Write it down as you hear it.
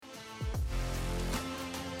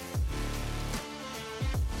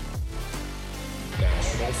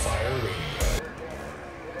National Fire Radio.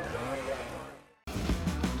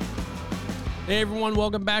 Hey everyone,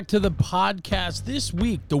 welcome back to the podcast. This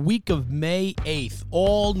week, the week of May 8th,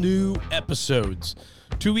 all new episodes.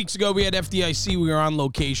 2 weeks ago, we had FDIC. We were on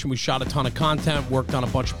location. We shot a ton of content, worked on a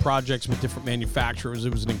bunch of projects with different manufacturers.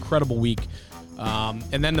 It was an incredible week.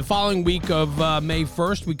 And then the following week of May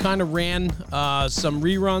 1st, we kind of ran some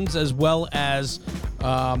reruns as well as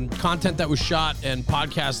content that was shot and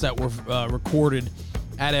podcasts that were recorded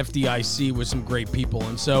at FDIC with some great people.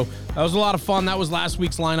 And so that was a lot of fun. That was last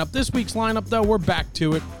week's lineup. This week's lineup, though, we're back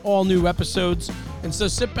to it. All new episodes. And so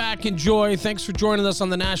sit back, enjoy. Thanks for joining us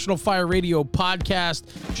on the National Fire Radio podcast.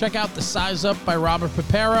 Check out The Size Up by Robert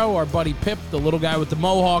Pipero, our buddy Pip, the little guy with the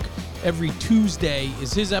mohawk. Every Tuesday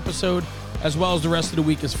is his episode, as well as the rest of the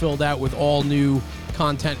week is filled out with all new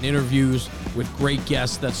content and interviews with great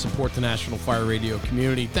guests that support the National Fire Radio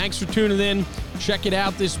community. Thanks for tuning in. Check it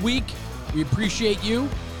out this week. We appreciate you.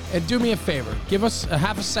 And do me a favor, give us a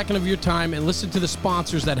half a second of your time and listen to the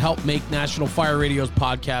sponsors that help make National Fire Radio's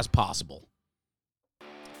podcast possible.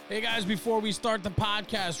 Hey guys, before we start the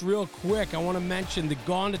podcast, real quick, I want to mention the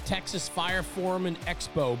Gone to Texas Fire Forum and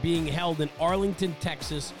Expo being held in Arlington,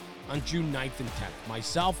 Texas on June 9th and 10th.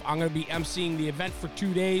 Myself, I'm going to be emceeing the event for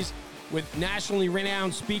 2 days with nationally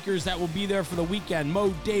renowned speakers that will be there for the weekend.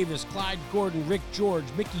 Mo Davis, Clyde Gordon, Rick George,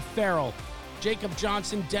 Mickey Farrell, Jacob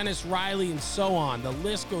Johnson, Dennis Riley, and so on. The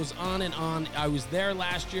list goes on and on. I was there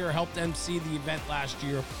last year, helped MC the event last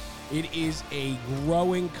year. It is a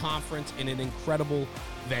growing conference in an incredible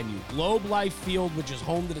venue. Globe Life Field, which is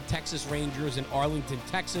home to the Texas Rangers in Arlington,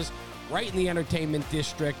 Texas, right in the entertainment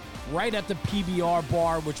district, right at the PBR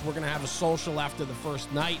bar, which we're going to have a social after the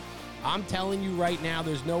first night. I'm telling you right now,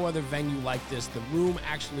 there's no other venue like this. The room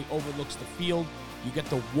actually overlooks the field. You get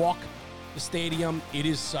to walk the stadium. It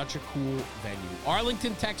is such a cool venue.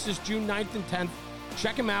 Arlington, Texas, June 9th and 10th.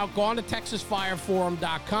 Check them out. Go on to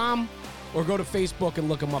TexasFireForum.com or go to Facebook and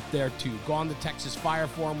look them up there too. Go on to Texas Fire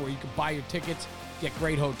Forum where you can buy your tickets, get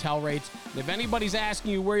great hotel rates. And if anybody's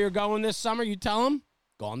asking you where you're going this summer, you tell them,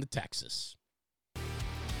 go on to Texas.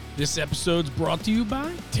 This episode's brought to you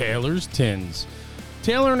by Taylor's Tins.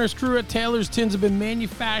 Taylor and his crew at Taylor's Tins have been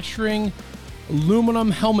manufacturing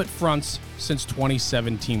aluminum helmet fronts since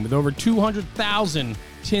 2017. With over 200,000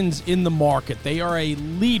 tins in the market, they are a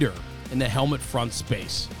leader in the helmet front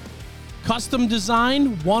space. Custom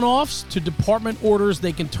design, one-offs to department orders,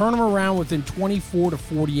 they can turn them around within 24 to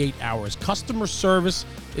 48 hours. Customer service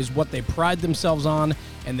is what they pride themselves on,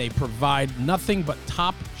 and they provide nothing but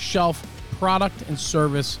top-shelf product and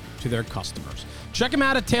service to their customers. Check them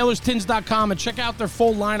out at taylorstins.com and check out their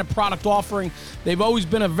full line of product offering. They've always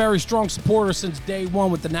been a very strong supporter since day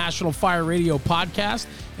one with the National Fire Radio podcast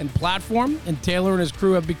and platform, and Taylor and his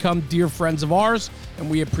crew have become dear friends of ours, and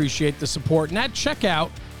we appreciate the support. And at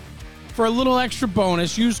checkout, for a little extra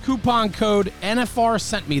bonus, use coupon code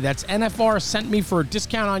NFRSENTME. That's NFRSENTME for a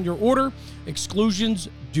discount on your order. Exclusions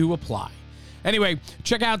do apply. Anyway,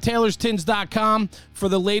 check out TaylorsTins.com for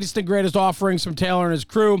the latest and greatest offerings from Taylor and his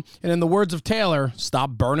crew. And in the words of Taylor,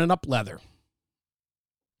 stop burning up leather.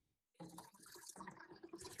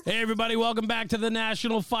 Hey, everybody. Welcome back to the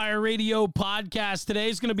National Fire Radio podcast.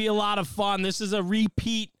 Today's going to be a lot of fun. This is a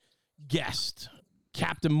repeat guest,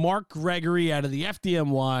 Captain Mark Gregory out of the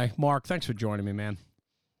FDNY. Mark, thanks for joining me, man.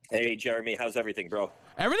 Hey, Jeremy. How's everything, bro?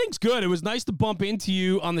 Everything's good. It was nice to bump into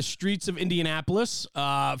you on the streets of Indianapolis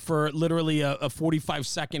for literally a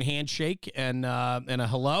 45-second handshake and a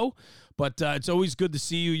hello. But it's always good to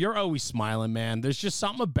see you. You're always smiling, man. There's just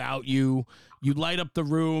something about you. You light up the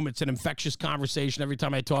room. It's an infectious conversation. Every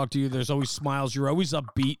time I talk to you, there's always smiles. You're always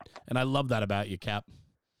upbeat, and I love that about you, Cap.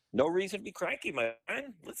 No reason to be cranky, my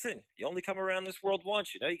man. Listen, you only come around this world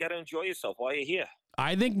once. You know, you got to enjoy yourself while you're here.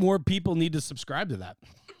 I think more people need to subscribe to that.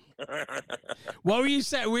 What were you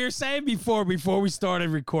saying? We were saying before we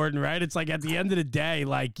started recording, right? It's like at the end of the day,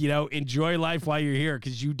 like, you know, enjoy life while you're here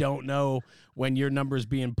because you don't know when your number's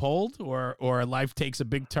being pulled or life takes a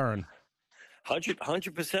big turn.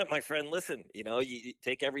 100%, my friend. Listen, you know, you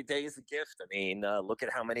take every day as a gift. I mean, look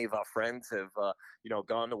at how many of our friends have,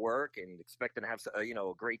 gone to work and expecting to have,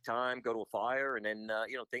 a great time, go to a fire, and then,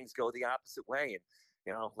 things go the opposite way. And,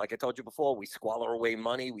 you know, like I told you before, we squalor away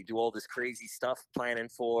money. We do all this crazy stuff planning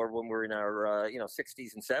for when we're in our,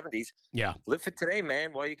 60s and 70s. Yeah. Live for today,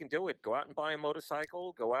 man, while you can do it. Go out and buy a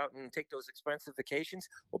motorcycle. Go out and take those expensive vacations.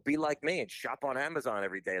 Or be like me and shop on Amazon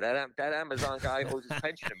every day. That Amazon guy owes his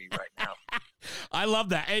pension to me right now. I love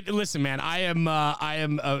that. Hey, listen, man, I am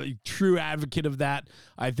a true advocate of that.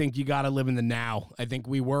 I think you got to live in the now. I think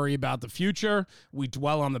we worry about the future, we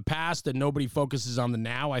dwell on the past, and nobody focuses on the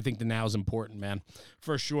now. I think the now is important, man,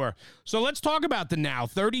 for sure. So let's talk about the now.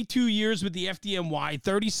 32 years with the FDNY,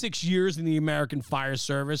 36 years in the American Fire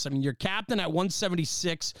Service. I mean, you're captain at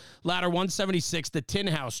 176, ladder 176, the Tin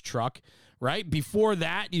House truck. Right? Before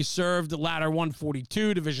that, you served ladder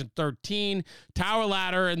 142, division 13, tower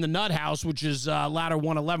ladder in the Nut House, which is ladder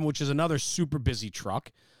 111, which is another super busy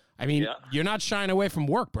truck. I mean, You're not shying away from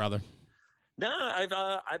work, brother. No,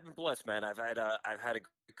 I've been blessed, man. I've had a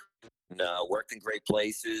worked in great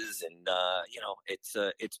places, and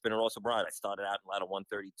it's been an awesome ride. I started out in ladder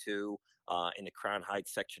 132 in the Crown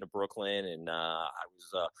Heights section of Brooklyn, and I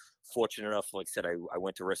was fortunate enough, like I said, I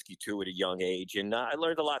went to Rescue 2 at a young age, and I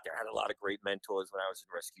learned a lot there. I had a lot of great mentors when I was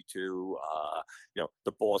in Rescue 2.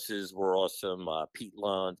 The bosses were awesome. Pete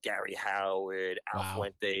Lund, Gary Howard, Al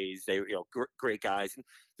Fuentes. They were, great guys. And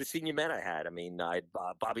the senior men I had, I mean, I had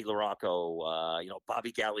Bobby LaRocco,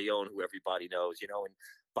 Bobby Gallione, who everybody knows, and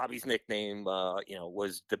Bobby's nickname,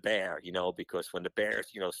 was the Bear, because when the Bear,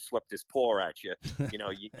 swept his paw at you,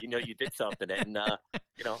 you did something. And,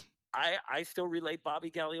 I still relate Bobby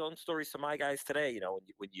Gallione's stories to my guys today.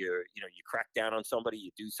 When you crack down on somebody,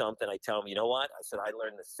 you do something. I tell them, you know what? I said, I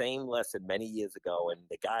learned the same lesson many years ago. And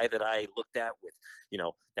the guy that I looked at with,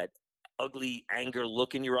 that ugly anger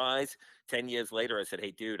look in your eyes, 10 years later, I said,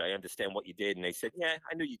 hey, dude, I understand what you did. And they said, yeah,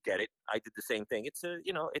 I knew you'd get it. I did the same thing. It's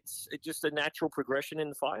it's just a natural progression in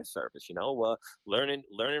the fire service, learning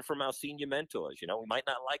from our senior mentors. We might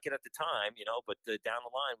not like it at the time, but down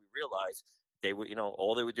the line, we realized they were,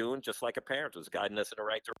 all they were doing, just like a parent, was guiding us in the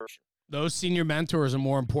right direction. Those senior mentors are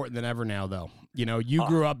more important than ever now, though. You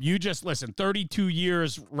grew up, 32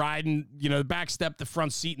 years riding, the back step, the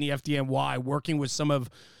front seat in the FDNY, working with some of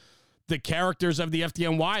the characters of the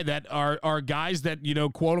FDNY that are guys that,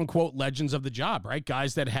 quote unquote legends of the job, right?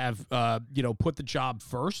 Guys that have, put the job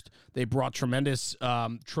first. They brought tremendous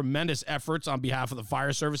efforts on behalf of the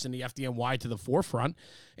fire service and the FDNY to the forefront.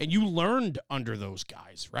 And you learned under those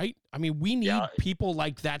guys, right? I mean, we need people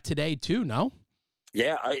like that today too, no?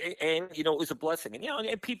 Yeah. It was a blessing.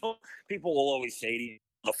 And, people will always say to you,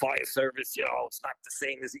 the fire service, it's not the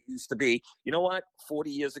same as it used to be. You know what?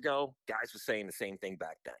 40 years ago, guys were saying the same thing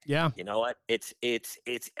back then. Yeah. You know what? It's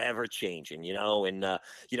ever changing, and,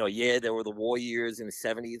 there were the war years in the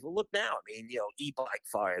 70s. Well, look now, I mean, e-bike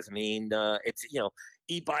fires. I mean, it's,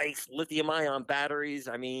 e-bikes, lithium ion batteries.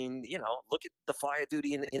 I mean, look at the fire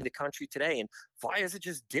duty in the country today, and fires are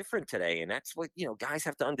just different today. And that's what, guys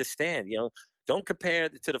have to understand, Don't compare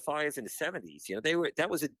to the fires in the 70s. That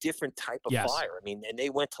was a different type of fire. I mean, and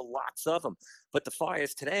they went to lots of them. But the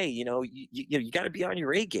fires today, you got to be on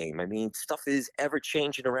your A game. I mean, stuff is ever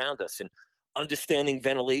changing around us, and understanding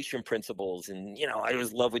ventilation principles. And, I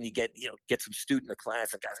always love when you get some student in the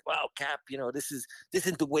class and guys like, wow, Cap, this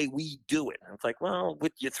isn't the way we do it. And it's like, well,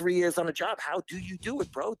 with your 3 years on the job, how do you do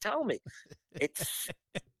it, bro? Tell me. It's,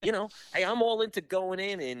 hey, I'm all into going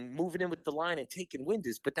in and moving in with the line and taking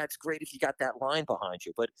windows, but that's great if you got that line behind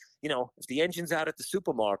you. But, if the engine's out at the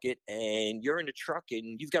supermarket and you're in the truck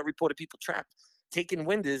and you've got reported people trapped, taking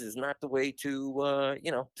windows is not the way to,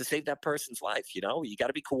 to save that person's life. You got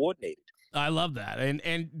to be coordinated. I love that.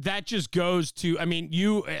 And that just goes to, I mean,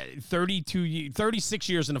 you 36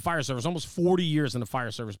 years in the fire service, almost 40 years in the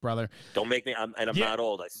fire service, brother. Don't make me, I'm not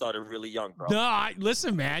old. I started really young, bro. No,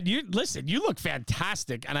 listen, man, you look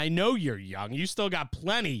fantastic. And I know you're young. You still got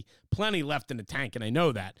plenty left in the tank. And I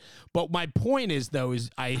know that. But my point is, though,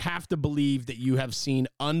 I have to believe that you have seen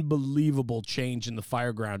unbelievable change in the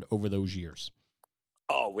fire ground over those years.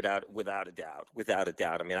 Oh, without a doubt.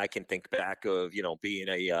 I mean, I can think back of, being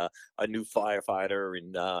a new firefighter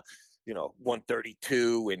and,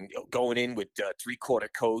 132 and going in with 3/4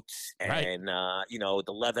 coats and, the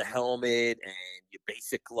leather helmet and your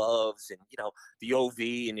basic gloves and, the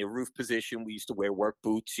OV and your roof position. We used to wear work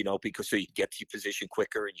boots, because so you could get to your position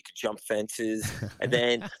quicker and you could jump fences. And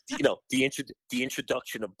then, the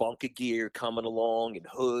introduction of bunker gear coming along and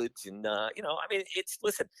hoods and, I mean,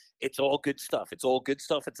 it's all good stuff. It's all good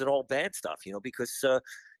stuff. It's all bad stuff, because,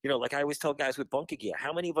 like I always tell guys with bunker gear,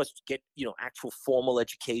 how many of us get, actual formal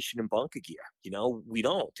education in bunker gear? We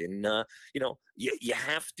don't. And, you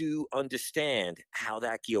have to understand how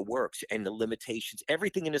that gear works and the limitations.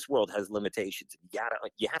 Everything in this world has limitations.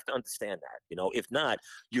 You have to understand that, if not,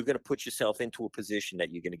 you're going to put yourself into a position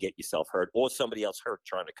that you're going to get yourself hurt or somebody else hurt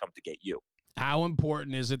trying to come to get you. How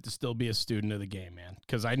important is it to still be a student of the game, man?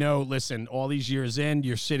 Because I know, listen, all these years in,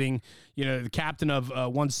 you're sitting, the captain of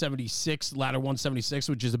 176, ladder 176,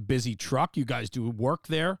 which is a busy truck. You guys do work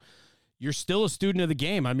there. you're still a student of the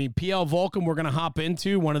game. I mean, PL Vulcan, we're going to hop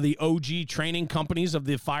into one of the OG training companies of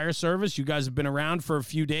the fire service. You guys have been around for a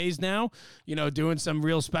few days now, doing some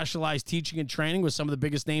real specialized teaching and training with some of the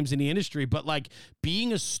biggest names in the industry. But like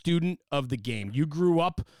being a student of the game, you grew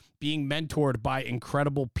up being mentored by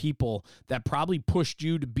incredible people that probably pushed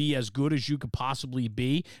you to be as good as you could possibly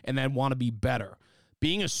be and then want to be better.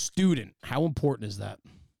 Being a student, how important is that?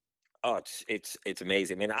 Oh, it's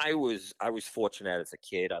amazing. I mean, I was fortunate as a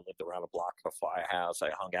kid. I lived around a block of a firehouse. I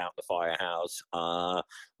hung out in the firehouse.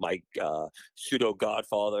 My pseudo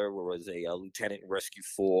godfather was a lieutenant in Rescue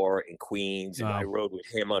 4 in Queens, and I rode with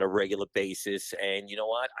him on a regular basis. And you know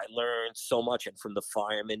what? I learned so much. And from the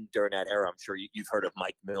firemen during that era, I'm sure you've heard of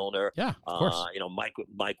Mike Milner. Yeah, of course.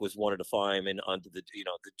 Mike was one of the firemen under the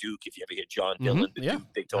Duke. If you ever hear John Dillon, the Duke,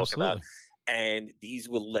 they talk absolutely. about. And these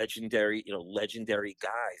were legendary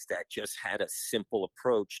guys that just had a simple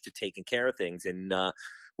approach to taking care of things. And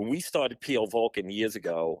when we started PL Vulcan years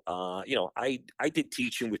ago, I did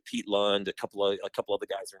teaching with Pete Lund, a couple other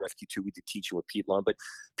guys in Rescue 2. We did teaching with Pete Lund, but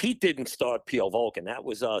Pete didn't start PL Vulcan. That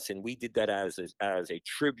was us, and we did that as a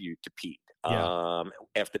tribute to Pete.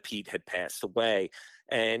 After Pete had passed away.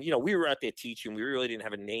 And we were out there teaching. We really didn't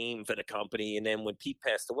have a name for the company. And then when Pete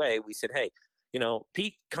passed away, we said, hey,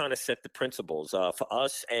 Pete kind of set the principles for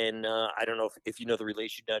us. And I don't know if you know the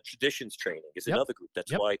relation Traditions Training is another group.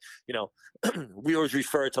 That's why, we always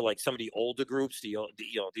refer to like some of the older groups, the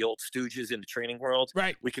old stooges in the training world.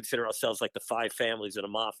 Right. We consider ourselves like the 5 families of the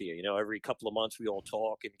mafia. Every couple of months we all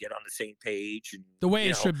talk and get on the same page. And the way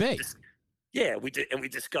it should be. Yeah, we did, and we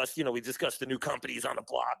discussed the new companies on the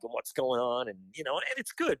block and what's going on, and and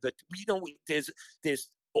it's good. But there's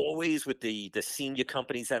always with the senior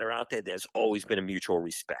companies that are out there, there's always been a mutual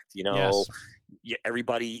respect. Yes.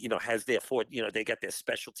 Everybody has their they got their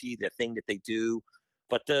specialty, their thing that they do.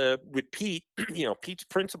 But with Pete, Pete's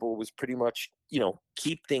principle was pretty much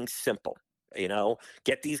keep things simple.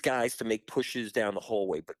 Get these guys to make pushes down the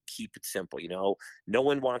hallway, but keep it simple. No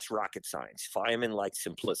one wants rocket science. Firemen like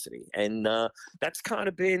simplicity. And that's kind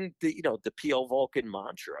of been the PL Vulcan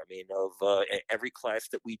mantra. I mean, of every class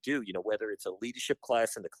that we do, whether it's a leadership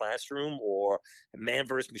class in the classroom or man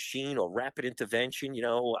versus machine or rapid intervention.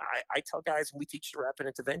 I tell guys when we teach the rapid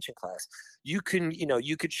intervention class, you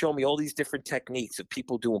could show me all these different techniques of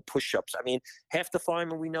people doing push-ups. I mean, half the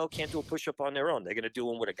firemen we know can't do a push-up on their own. They're going to do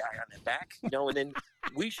them with a guy on their back. And then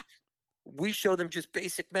we show them just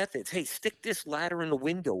basic methods. Hey, stick this ladder in the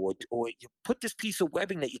window, or you put this piece of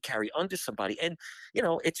webbing that you carry under somebody. And,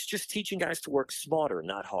 it's just teaching guys to work smarter,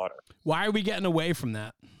 not harder. Why are we getting away from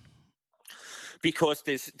that? Because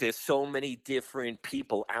there's so many different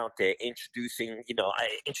people out there introducing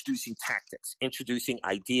tactics, introducing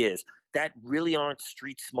ideas that really aren't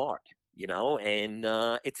street smart. And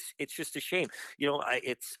it's just a shame.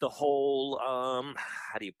 It's the whole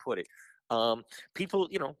how do you put it? People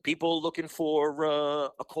looking for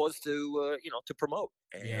a cause to promote.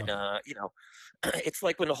 And, it's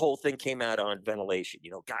like when the whole thing came out on ventilation,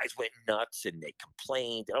 guys went nuts and they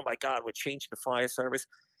complained. Oh my God, we're changing the fire service.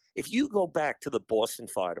 If you go back to the Boston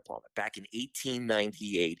Fire Department back in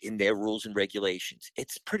 1898 in their rules and regulations,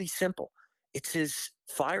 it's pretty simple. It says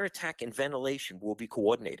fire attack and ventilation will be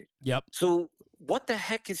coordinated. Yep. So what the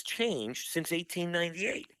heck has changed since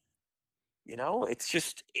 1898? It's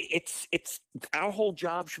just, it's our whole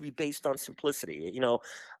job should be based on simplicity.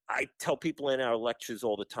 I tell people in our lectures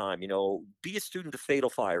all the time, be a student of fatal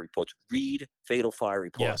fire reports, read fatal fire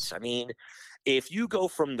reports. Yes. I mean, if you go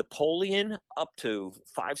from Napoleon up to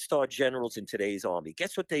 5-star generals in today's army,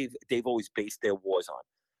 guess what they've always based their wars on?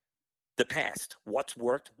 The past, what's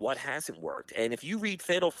worked, what hasn't worked. And if you read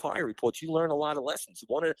fatal fire reports, you learn a lot of lessons.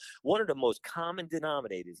 One of the most common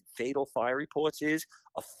denominators in fatal fire reports is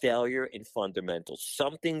a failure in fundamentals.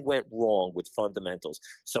 Something went wrong with fundamentals.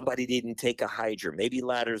 Somebody didn't take a hydrant. Maybe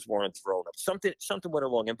ladders weren't thrown up. Something went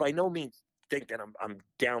wrong. And by no means think that I'm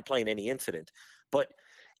downplaying any incident, but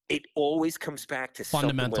it always comes back to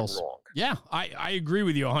fundamentals. Something went wrong. Yeah, I agree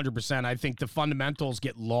with you 100%. I think the fundamentals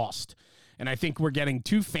get lost. And I think we're getting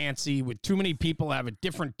too fancy with too many people have a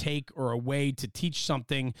different take or a way to teach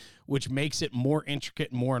something, which makes it more intricate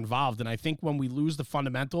and more involved. And I think when we lose the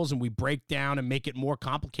fundamentals and we break down and make it more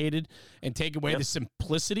complicated and take away the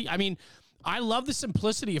simplicity, I mean, I love the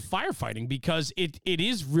simplicity of firefighting because it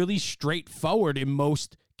is really straightforward in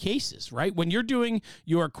most cases, right? When you're doing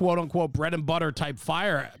your quote unquote bread and butter type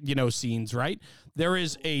fire, scenes, right? There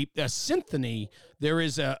is a symphony, there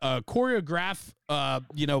is a choreograph,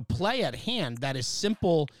 play at hand that is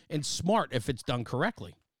simple and smart if it's done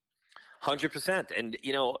correctly. 100%. And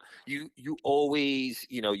you always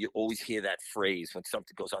you always hear that phrase when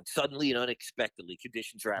something goes on suddenly and unexpectedly,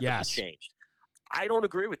 conditions rapidly Yes. changed. I don't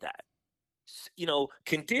agree with that.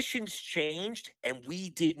 Conditions changed and we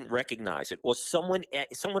didn't recognize it, or someone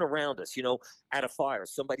around us, at a fire,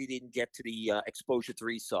 somebody didn't get to the exposure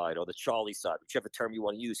 3 side or the Charlie side, whichever term you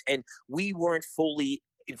want to use, and we weren't fully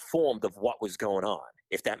informed of what was going on,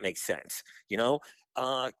 if that makes sense.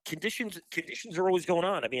 Conditions are always going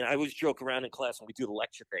on. I mean, I always joke around in class when we do the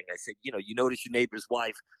lecture thing. I said, you notice your neighbor's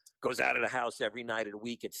wife goes out of the house every night of the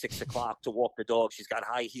week at 6 o'clock to walk the dog. She's got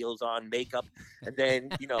high heels on, makeup. And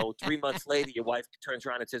then, 3 months later, your wife turns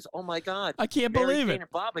around and says, "Oh my God, I can't Mary believe Jane it.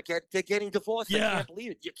 and Bob they're getting divorced. Yeah. I can't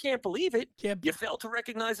believe it." You can't believe it. You fail to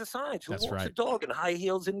recognize the signs. Who That's walks right. a dog in high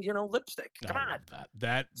heels and, lipstick? Come on.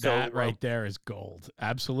 That right there is gold.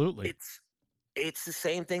 Absolutely. It's the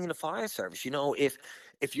same thing in the fire service.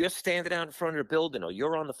 If you're standing out in front of the building or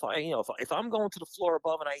you're on the fire, if I'm going to the floor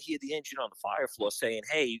above and I hear the engine on the fire floor saying,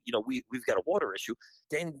 "Hey, we've got a water issue,"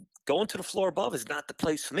 then going to the floor above is not the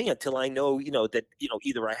place for me until I know, that,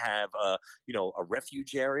 either I have a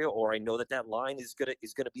refuge area, or I know that line is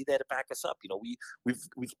gonna be there to back us up.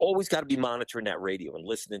 We've always got to be monitoring that radio and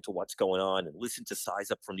listening to what's going on and listen to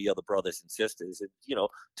size up from the other brothers and sisters, and,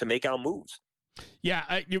 to make our moves.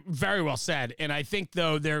 Yeah, very well said. And I think,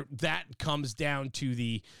 though, that comes down to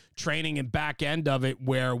the training and back end of it,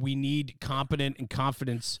 where we need competent and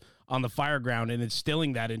confidence on the fire ground and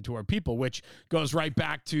instilling that into our people, which goes right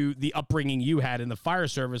back to the upbringing you had in the fire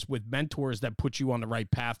service with mentors that put you on the right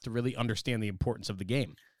path to really understand the importance of the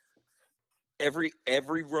game.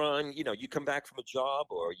 Every run, you come back from a job,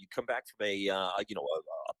 or you come back from a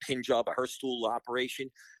pin job, a Hurstool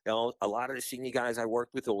operation. A lot of the senior guys I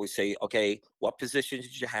worked with always say, "Okay, what positions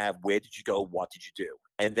did you have? Where did you go? What did you do?"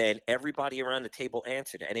 And then everybody around the table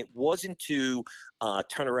answered. And it wasn't to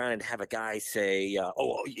turn around and have a guy say,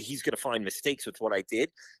 "Oh, he's going to find mistakes with what I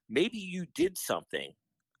did." Maybe you did something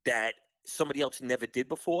that somebody else never did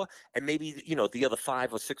before, and maybe the other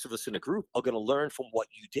 5 or 6 of us in the group are going to learn from what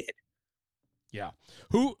you did. Yeah.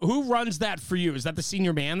 Who runs that for you? Is that the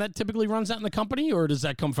senior man that typically runs that in the company, or does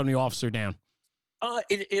that come from the officer down?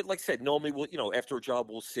 It like I said, normally we'll, after a job,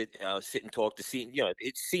 we'll sit and talk to senior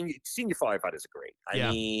senior firefighters are great.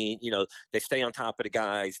 I mean, they stay on top of the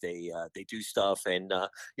guys. They do stuff, and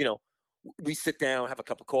we sit down, have a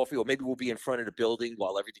cup of coffee, or maybe we'll be in front of the building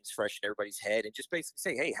while everything's fresh in everybody's head, and just basically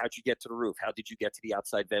say, "Hey, how'd you get to the roof? How did you get to the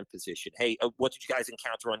outside vent position? Hey, what did you guys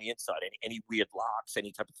encounter on the inside? Any weird locks?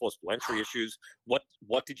 Any type of forcible entry issues?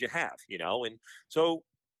 What did you have? And so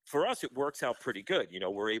for us, it works out pretty good.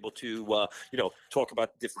 We're able to talk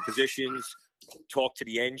about different positions, talk to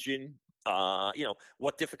the engine.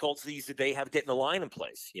 What difficulties did they have getting the line in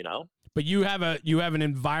place? But you have an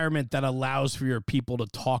environment that allows for your people to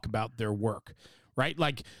talk about their work, right?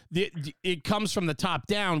 Like it comes from the top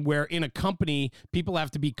down, where in a company, people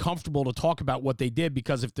have to be comfortable to talk about what they did,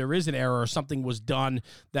 because if there is an error or something was done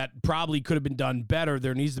that probably could have been done better,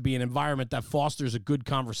 there needs to be an environment that fosters a good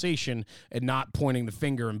conversation and not pointing the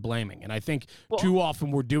finger and blaming. And I think too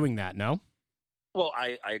often we're doing that, no? Well,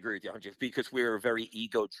 I agree with you, Jeff, because we're a very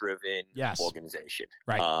ego-driven organization.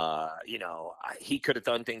 Right. He could have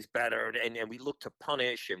done things better, and we look to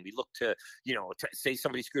punish, and we look to, to say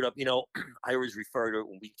somebody screwed up. I always refer to,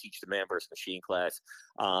 when we teach the man versus machine class,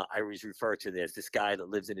 I always refer to this guy that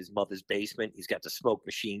lives in his mother's basement. He's got the smoke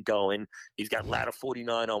machine going. He's got Ladder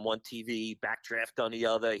 49 on one TV, Backdraft on the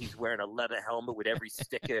other. He's wearing a leather helmet with every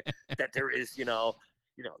sticker that there is,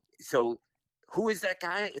 so. Who is that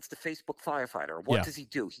guy? It's the Facebook firefighter. What does he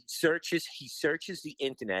do? He searches the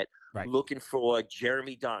internet, looking for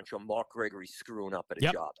Jeremy Donch or Mark Gregory screwing up at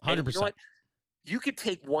a job. 100%. And you know what? You could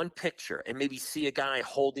take one picture and maybe see a guy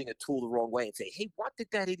holding a tool the wrong way and say, "Hey, what did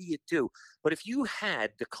that idiot do?" But if you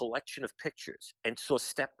had the collection of pictures and saw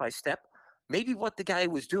step by step, maybe what the guy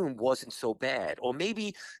was doing wasn't so bad. Or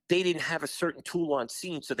maybe they didn't have a certain tool on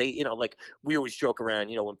scene. So they, like we always joke around,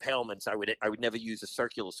 impalements, I would never use a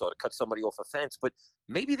circular saw to cut somebody off a fence, but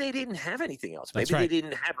maybe they didn't have anything else. Maybe they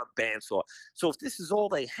didn't have a bandsaw. So if this is all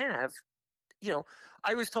they have,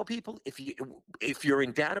 I always tell people, if you're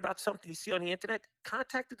in doubt about something you see on the internet,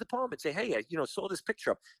 contact the department. Say, "Hey, I saw this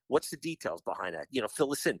picture up. What's the details behind that?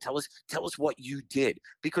 Fill us in. Tell us what you did,"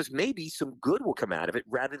 because maybe some good will come out of it,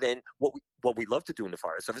 rather than what we love to do in the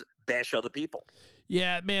fire service, bash other people.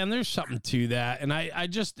 Yeah, man, there's something to that, and I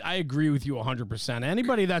agree with you 100%.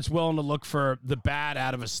 Anybody that's willing to look for the bad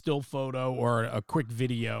out of a still photo or a quick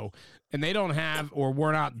video, and they don't have, or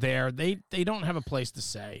we're not there, they don't have a place to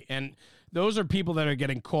say. And those are people that are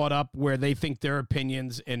getting caught up where they think their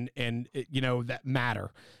opinions and that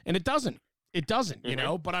matter. And it doesn't. It doesn't, you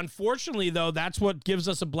know, but unfortunately, though, that's what gives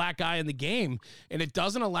us a black eye in the game, and it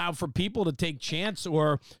doesn't allow for people to take chance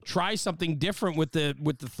or try something different with the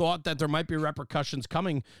thought that there might be repercussions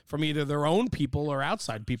coming from either their own people or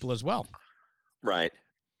outside people as well. Right.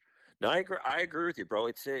 No, I agree with you, bro.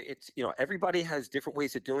 It's everybody has different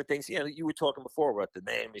ways of doing things. You know, you were talking before about the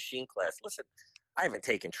man machine class. Listen, I haven't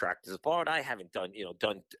taken tractors apart. I haven't done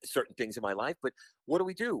certain things in my life. But what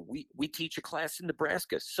do? We teach a class in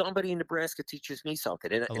Nebraska. Somebody in Nebraska teaches me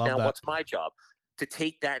something. And love now, that. what's my job? To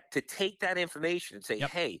take that information and say, Yep.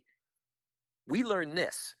 hey, we learned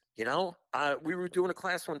this. We were doing a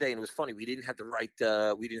class one day, and it was funny. We didn't have the right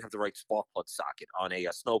spark plug socket on a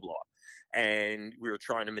snowblower, and we were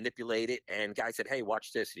trying to manipulate it. And guy said, "Hey,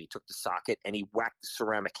 watch this." And he took the socket and he whacked the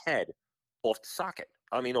ceramic head off the socket.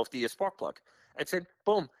 I mean, off the spark plug, and said,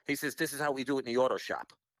 "Boom." He says, "This is how we do it in the auto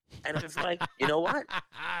shop." And it was like, you know what?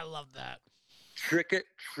 I love that. Trick of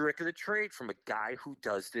the trade from a guy who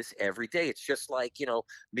does this every day. It's just like,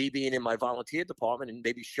 me being in my volunteer department and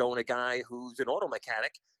maybe showing a guy who's an auto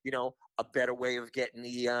mechanic, a better way of getting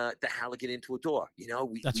the Halligan into a door.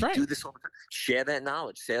 That's we right. do this all the time. Share that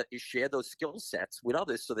knowledge, share those skill sets with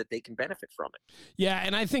others so that they can benefit from it. Yeah,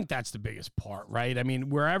 and I think that's the biggest part, right? I mean,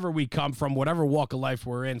 wherever we come from, whatever walk of life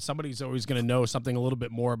we're in, somebody's always going to know something a little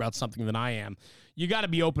bit more about something than I am. You got to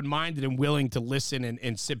be open-minded and willing to listen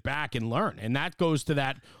and sit back and learn. And that goes to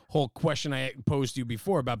that whole question I posed to you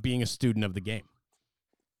before about being a student of the game.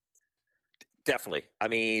 Definitely. I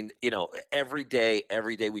mean, every day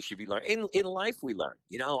we should be learning. In life, we learn.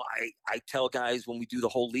 I tell guys when we do the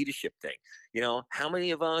whole leadership thing, how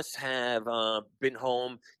many of us have been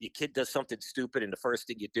home, your kid does something stupid, and the first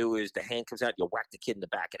thing you do is the hand comes out, you whack the kid in the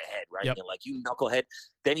back of the head, right? Yep. You're like, you knucklehead.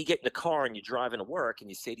 Then you get in the car and you're driving to work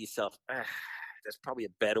and you say to yourself, there's probably a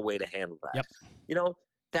better way to handle that. Yep.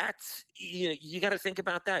 That's you got to think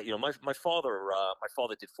about that. My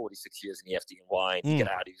father did 46 years in the FDNY, and he got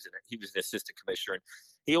out. He was an assistant commissioner, and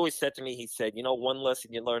he always said to me, he said, one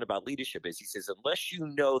lesson you learn about leadership is, he says, unless you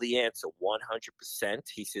know the answer 100%,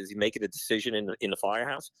 he says, you make it a decision in the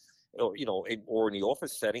firehouse, or or in the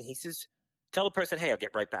office setting. He says, tell the person, hey, I'll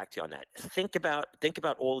get right back to you on that. Think about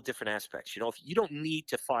all the different aspects. If you don't need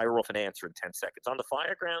to fire off an answer in 10 seconds on the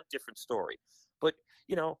fire ground, different story. But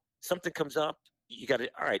something comes up. You got to,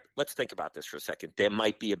 all right, let's think about this for a second. There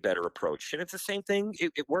might be a better approach. And it's the same thing.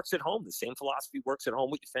 It works at home. The same philosophy works at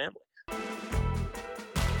home with your family.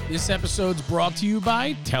 This episode's brought to you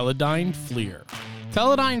by Teledyne FLIR.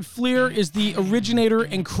 Teledyne FLIR is the originator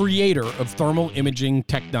and creator of thermal imaging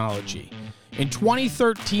technology. In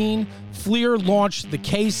 2013, FLIR launched the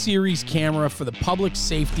K-Series camera for the public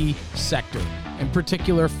safety sector, in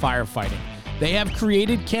particular firefighting. They have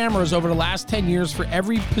created cameras over the last 10 years for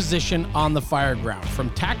every position on the fire ground.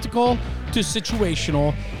 From tactical to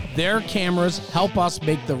situational, their cameras help us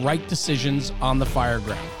make the right decisions on the fire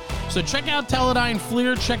ground. So check out Teledyne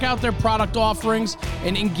FLIR, check out their product offerings,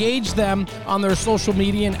 and engage them on their social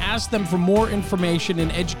media and ask them for more information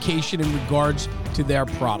and education in regards to their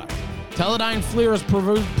product. Teledyne FLIR is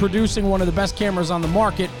producing one of the best cameras on the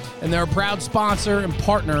market, and they're a proud sponsor and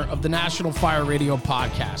partner of the National Fire Radio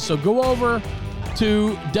podcast. So go over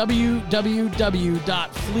to www.flir.com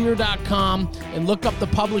and look up the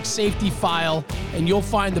public safety file, and you'll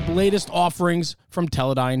find the latest offerings from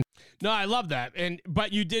Teledyne. No, I love that.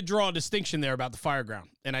 But you did draw a distinction there about the fire ground.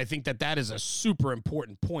 And I think that is a super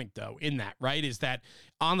important point, though, in that, right? Is that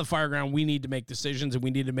on the fire ground, we need to make decisions, and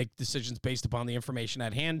we need to make decisions based upon the information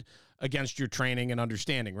at hand against your training and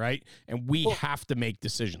understanding, right? And we have to make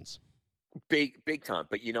decisions. Big time.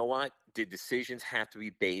 But you know what? The decisions have to be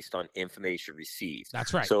based on information received.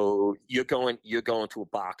 That's right. So you're going to a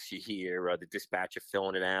box, you hear the dispatcher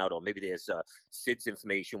filling it out, or maybe there's SIDS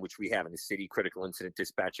information, which we have in the city, critical incident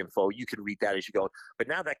dispatch info. You can read that as you go. But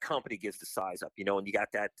now that company gives the size up, and you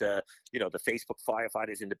got that, the Facebook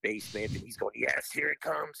firefighters in the basement, and he's going, yes, here it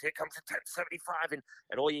comes. Here comes the 1075.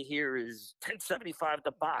 And all you hear is 1075 at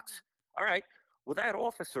the box. All right. Well, that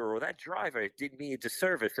officer or that driver did me a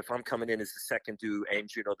disservice if I'm coming in as the second due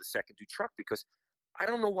engine or the second due truck, because I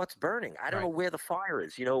don't know what's burning. I don't know where the fire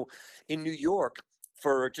is. In New York,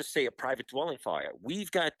 for just say a private dwelling fire, we've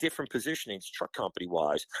got different positionings truck company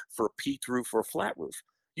wise for a peaked roof or a flat roof.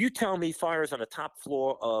 You tell me fires on the top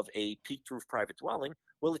floor of a peaked roof private dwelling,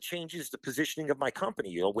 Well, it changes the positioning of my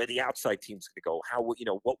company, where the outside team's going to go,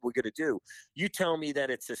 what we're going to do. You tell me that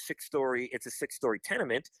it's a six-story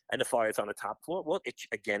tenement and the fire's on the top floor. Well,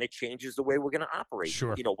 it changes the way we're going to operate,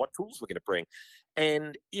 Sure. what tools we're going to bring.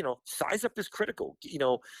 And, size up is critical.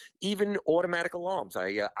 Even automatic alarms.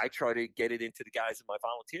 I try to get it into the guys in my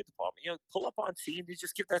volunteer department. Pull up on scene and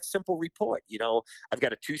just give that simple report. I've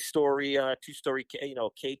got a two-story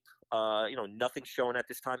cape. Nothing showing at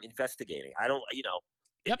this time. Investigating. I don't.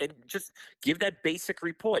 Yep. And just give that basic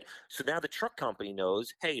report. So now the truck company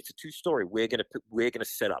knows, hey, it's a two-story. We're gonna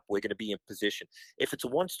set up. We're gonna be in position. If it's a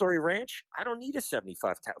one-story ranch, I don't need a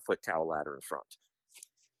 75-foot tower ladder in front.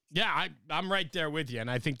 Yeah, I'm right there with you,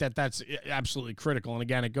 and I think that's absolutely critical. And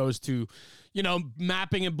again, it goes to,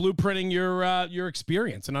 mapping and blueprinting your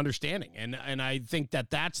experience and understanding, and I think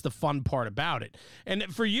that's the fun part about it. And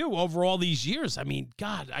for you, over all these years, I mean,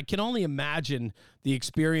 God, I can only imagine the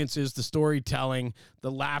experiences, the storytelling,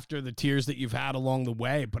 the laughter, the tears that you've had along the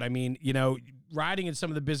way. But I mean, riding in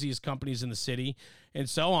some of the busiest companies in the city and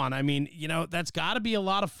so on. I mean, that's got to be a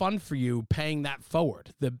lot of fun for you, paying that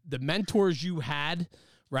forward. The mentors you had.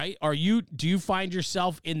 Right? Do you find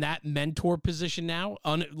yourself in that mentor position now?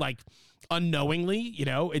 Unknowingly,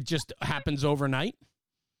 it just happens overnight.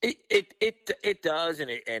 It does, and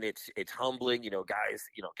it's humbling. Guys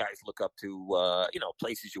look up to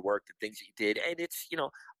places you worked and things that you did, and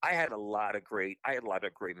I had a lot of great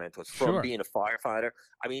mentors from Sure. being a firefighter.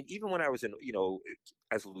 I mean, even when I was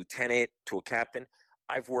as a lieutenant to a captain,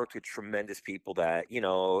 I've worked with tremendous people that,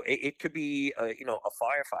 it could be, a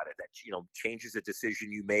firefighter that, changes a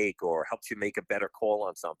decision you make or helps you make a better call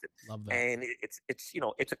on something. Love that. And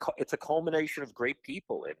it's a culmination of great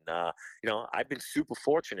people. And, I've been super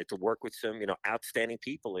fortunate to work with some, outstanding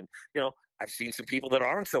people. And, I've seen some people that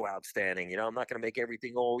aren't so outstanding. I'm not going to make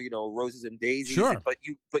everything all, roses and daisies. Sure. But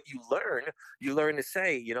you learn to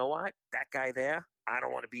say, you know what, that guy there, I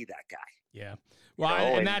don't want to be that guy. Yeah.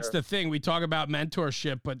 Well, and that's the thing. We talk about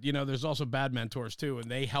mentorship, but, there's also bad mentors too,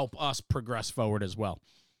 and they help us progress forward as well.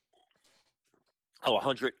 Oh,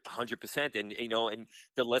 100%. And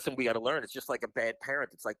the lesson we got to learn, it's just like a bad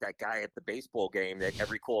parent. It's like that guy at the baseball game that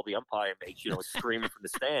every call the umpire makes, screaming from the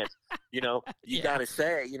stands. You got to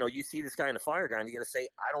say, you see this guy in the fire ground, you got to say,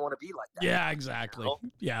 I don't want to be like that. Yeah, exactly.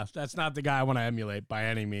 Yeah, that's not the guy I want to emulate by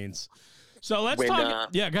any means. So let's talk.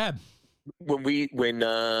 Yeah, go ahead. When we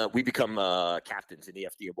become captains in the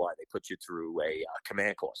FDNY, they put you through a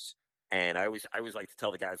command course. And I always like to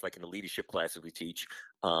tell the guys, like in the leadership classes we teach,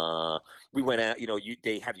 we went out,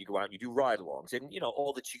 they have you go out and you do ride-alongs, and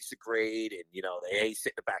all the chiefs are great, and they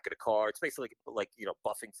sit in the back of the car. It's basically like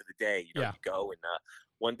buffing for the day. You go, and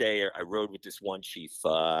one day I rode with this one chief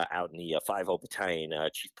out in the 5-0 battalion,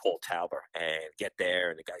 Chief Paul Tauber, and get there,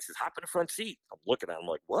 and the guy says, hop in the front seat. I'm looking at him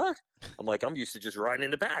like, what? I'm like, I'm used to just riding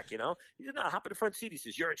in the back, He said, no, hop in the front seat. He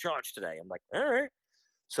says, you're in charge today. I'm like, all right.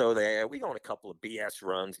 So we go on a couple of BS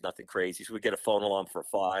runs, nothing crazy. So we get a phone alarm for a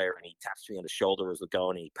fire, and he taps me on the shoulder as we're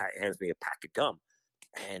going, and he hands me a pack of gum.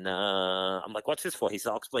 And I'm like, what's this for? He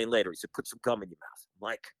said, I'll explain later. He said, put some gum in your mouth. I'm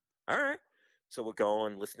like, all right. So we're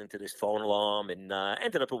going, listening to this phone alarm, and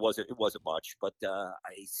ended up it wasn't much. But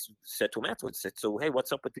I said to him afterwards, so, hey,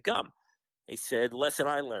 what's up with the gum? He said, lesson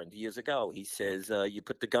I learned years ago. He says, you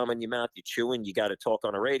put the gum in your mouth, you're chewing, you got to talk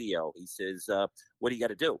on a radio. He says, what do you got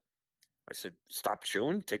to do? I said, stop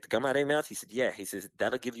chewing, take the gum out of your mouth. He said, yeah. He says,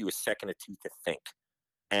 that'll give you a second or two to think.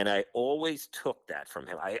 And I always took that from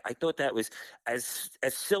him. I thought that was as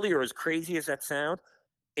silly or as crazy as that sound.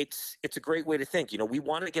 It's a great way to think. We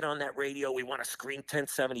want to get on that radio. We want to scream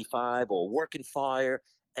 1075 or work in fire.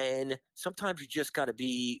 And sometimes you just got to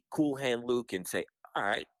be cool hand Luke and say, all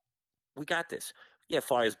right, we got this. Yeah,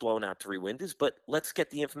 fire's blowing out 3 windows, but let's get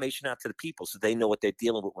the information out to the people so they know what they're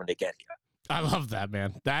dealing with when they get here. I love that,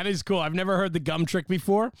 man. That is cool. I've never heard the gum trick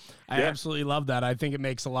before. I absolutely love that. I think it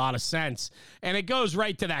makes a lot of sense. And it goes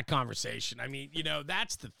right to that conversation. I mean,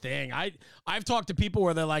 that's the thing. I've talked to people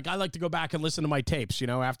where they're like, I like to go back and listen to my tapes.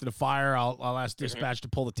 After the fire, I'll ask dispatch to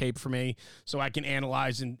pull the tape for me so I can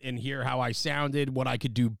analyze and hear how I sounded, what I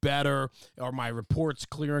could do better, are my reports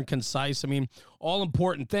clear and concise. I mean, all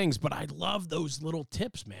important things, but I love those little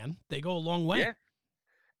tips, man. They go a long way. Yeah.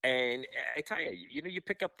 And I tell you, you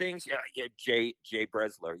pick up things. Yeah, Jay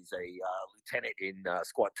Bresler, he's a lieutenant in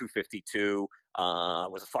Squad 252.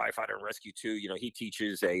 Was a firefighter in Rescue 2. He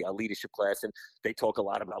teaches a leadership class, and they talk a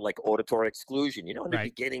lot about like auditory exclusion. In the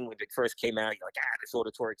beginning when it first came out, you're like, this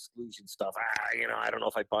auditory exclusion stuff. I don't know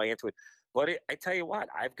if I buy into it. But I tell you what,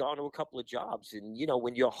 I've gone to a couple of jobs, and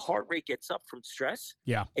when your heart rate gets up from stress,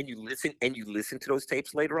 and you listen to those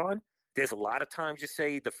tapes later on. There's a lot of times you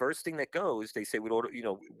say the first thing that goes, they say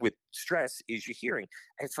with stress is your hearing.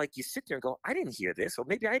 And it's like you sit there and go, I didn't hear this, or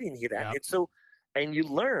maybe I didn't hear that. Yeah. And so, and you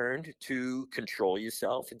learned to control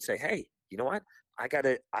yourself and say, hey, you know what? I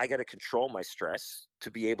gotta control my stress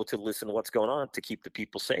to be able to listen to what's going on to keep the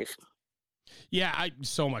people safe. Yeah,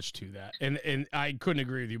 so much to that. And I couldn't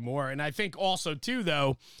agree with you more. And I think also too,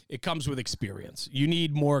 though, it comes with experience. You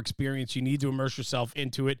need more experience. You need to immerse yourself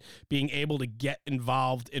into it, being able to get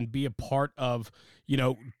involved and be a part of,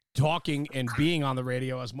 talking and being on the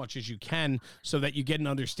radio as much as you can so that you get an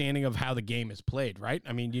understanding of how the game is played, right?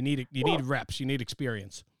 I mean, you need reps, you need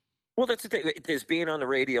experience. Well, that's the thing. There's being on the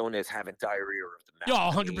radio and there's having diarrhea of the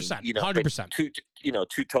mouth. Yeah, 100%. 100%.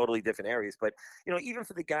 Two totally different areas. But even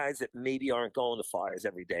for the guys that maybe aren't going to fires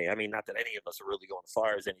every day. I mean, not that any of us are really going to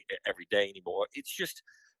fires every day anymore. It's just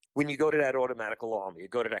when you go to that automatic alarm, you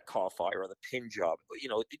go to that car fire or the pin job.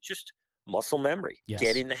 It's just muscle memory. Yes.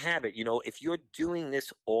 Get in the habit. If you're doing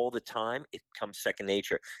this all the time, it becomes second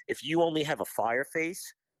nature. If you only have a fire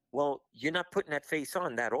face, well, you're not putting that face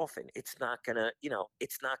on that often. It's not gonna,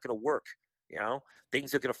 it's not gonna work.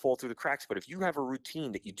 Things are gonna fall through the cracks. But if you have a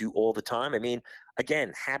routine that you do all the time, I mean,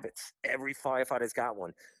 again, habits. Every firefighter's got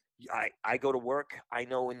one. I go to work. I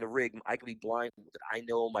know in the rig, I can be blindfolded. I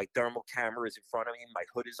know my thermal camera is in front of me. My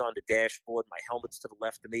hood is on the dashboard. My helmet's to the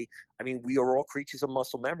left of me. I mean, we are all creatures of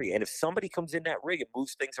muscle memory. And if somebody comes in that rig and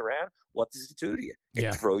moves things around, what does it do to you?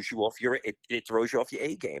 It throws you off it throws you off your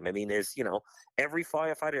A game. I mean, there's every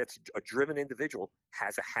firefighter that's a driven individual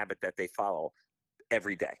has a habit that they follow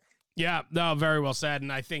every day. Yeah, no, very well said.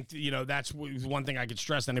 And I think, that's one thing I could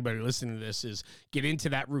stress to anybody listening to this is get into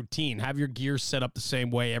that routine. Have your gear set up the same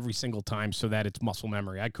way every single time so that it's muscle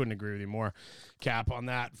memory. I couldn't agree with you more, Cap, on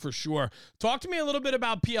that for sure. Talk to me a little bit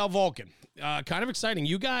about PL Vulcan. Kind of exciting.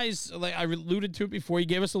 You guys, like I alluded to it before, you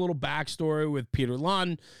gave us a little backstory with Peter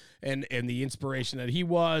Lund and the inspiration that he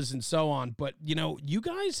was and so on. But, you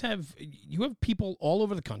guys have people all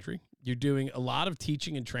over the country. You're doing a lot of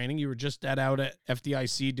teaching and training. You were just out at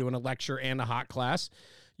FDIC doing a lecture and a hot class.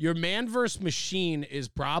 Your Man vs. Machine is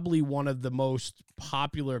probably one of the most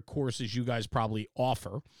popular courses you guys probably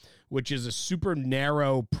offer, which is a super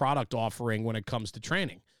narrow product offering when it comes to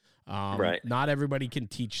training. Right. Not everybody can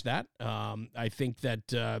teach that. I think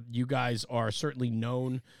that you guys are certainly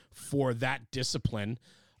known for that discipline.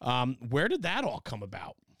 Where did that all come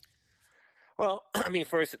about? Well, I mean,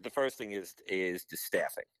 the first thing is the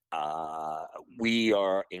staffing. We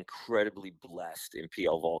are incredibly blessed in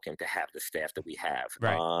PL Vulcan to have the staff that we have.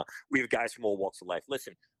 Right. We have guys from all walks of life.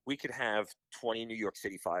 Listen, we could have 20 New York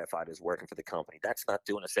City firefighters working for the company. That's not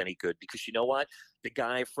doing us any good because you know what? The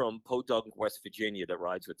guy from Podunk, West Virginia that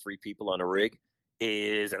rides with 3 people on a rig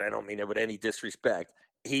is, and I don't mean it with any disrespect,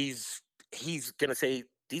 he's going to say,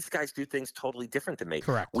 these guys do things totally different than me.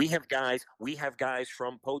 Correct. We have guys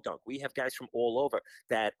from Podunk. We have guys from all over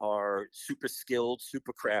that are super skilled,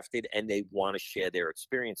 super crafted, and they want to share their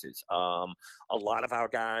experiences. A lot of our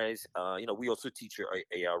guys, we also teach a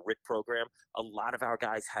RIT program. A lot of our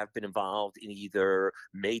guys have been involved in either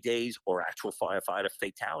Maydays or actual firefighter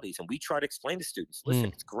fatalities. And we try to explain to students, listen,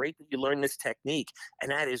 it's great that you learn this technique, and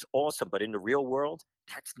that is awesome. But in the real world,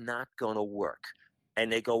 that's not going to work. And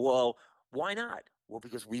they go, well, why not? Well,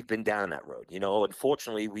 because we've been down that road.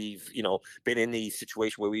 Unfortunately, we've, been in the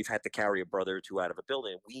situation where we've had to carry a brother or two out of a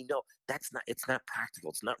building. We know it's not practical.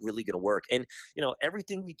 It's not really going to work. And,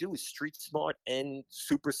 everything we do is street smart and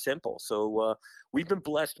super simple. So we've been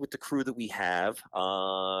blessed with the crew that we have.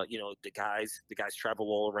 The guys travel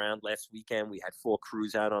all around. Last weekend, we had 4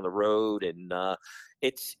 crews out on the road, and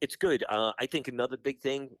it's good. I think another big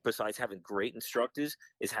thing besides having great instructors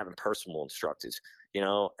is having personal instructors.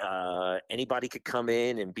 Anybody could come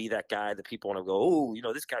in and be that guy that people want to go,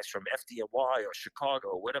 oh, this guy's from FDNY or Chicago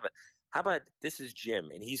or whatever. How about this is Jim,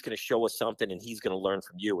 and he's going to show us something, and he's going to learn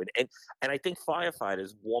from you. And I think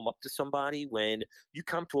firefighters warm up to somebody when you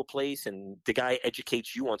come to a place and the guy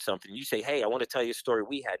educates you on something. You say, hey, I want to tell you a story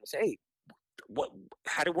we had. And say, hey,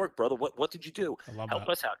 how did it work, brother? What did you do? Help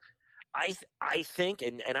us out. I think,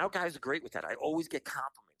 and our guys are great with that. I always get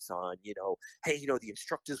compliments on, hey, the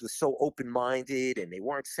instructors were so open-minded and they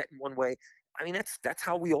weren't set in one way. I mean, that's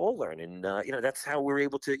how we all learn. And, that's how we're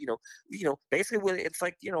able to, basically it's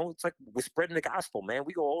like we're spreading the gospel, man.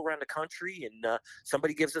 We go all around the country and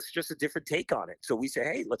somebody gives us just a different take on it. So we say,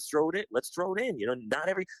 hey, let's throw it in. Not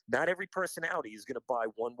every personality is going to buy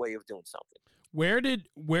one way of doing something. Where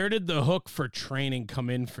did the hook for training come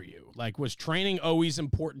in for you? Like, was training always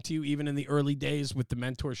important to you, even in the early days with the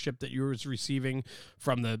mentorship that you were receiving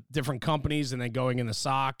from the different companies and then going in the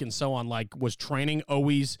SOC and so on? Like, was training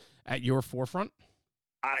always at your forefront?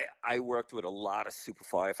 I worked with a lot of super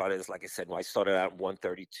firefighters. Like I said, when I started out in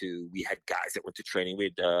 132, we had guys that went to training.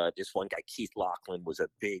 We had this one guy, Keith Lachlan, was a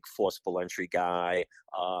big forcible entry guy.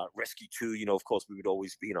 Rescue 2, of course, we would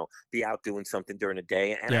always be out doing something during the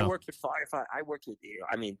day. And I Yeah. worked with firefighter. I worked with,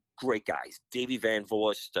 I mean, great guys. Davey Van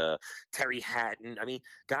Vorst, Terry Hatton. I mean,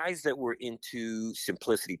 guys that were into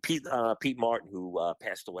simplicity. Pete Martin, who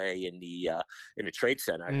passed away in the Trade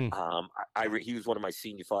Center. Mm. He was one of my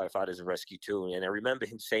senior firefighters in Rescue 2, and I remember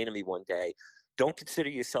him saying to me one day, "Don't consider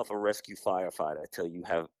yourself a rescue firefighter until you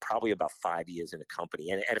have probably about 5 years in the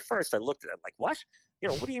company." And at first, I looked at it like, "What?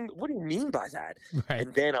 What do you mean by that?" Right.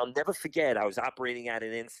 And then I'll never forget. I was operating at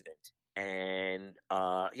an incident, and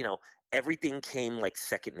everything came like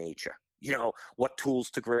second nature. What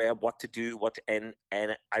tools to grab, what to do, and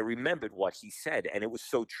I remembered what he said, and it was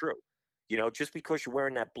so true. Just because you're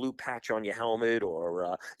wearing that blue patch on your helmet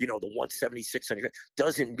or the 176 on your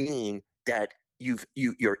doesn't mean that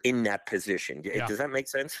you're in that position. Yeah. Does that make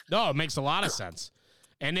sense? No, it makes a lot of sense.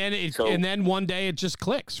 And then So and then one day it just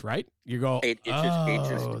clicks, right? You go,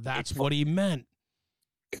 that's what he meant.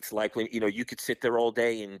 it's like when you could sit there all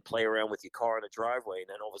day and play around with your car in the driveway, and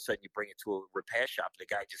then all of a sudden you bring it to a repair shop, and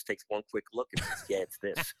the guy just takes one quick look and says, "Yeah, it's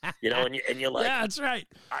this," and you're like, yeah, that's right.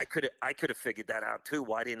 I could have figured that out too.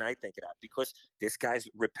 Why didn't I think it out? Because this guy's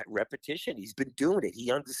repetition. He's been doing it.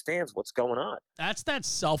 He understands what's going on. That's that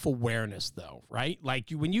self-awareness, though, right?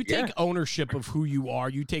 Like when you take ownership of who you are,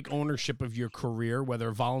 you take ownership of your career, whether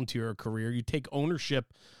a volunteer or career, you take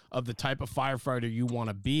ownership of the type of firefighter you want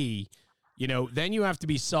to be. Then you have to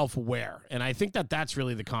be self-aware. And I think that that's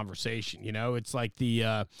really the conversation. It's like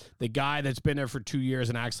the guy that's been there for 2 years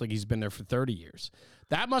and acts like he's been there for 30 years.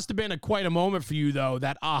 That must have been quite a moment for you, though,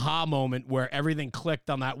 that aha moment where everything clicked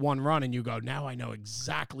on that one run and you go, now I know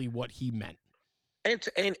exactly what he meant.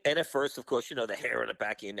 And at first, of course, the hair on the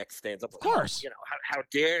back of your neck stands up. Of course. How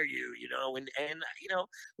dare you, and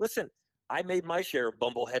listen, I made my share of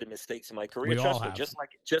bumbleheaded mistakes in my career. We all Trust me, have.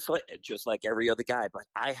 just like every other guy. But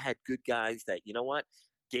I had good guys that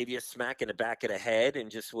gave you a smack in the back of the head and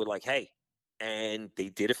just were like, "Hey," and they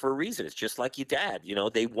did it for a reason. It's just like your dad.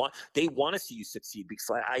 They want to see you succeed because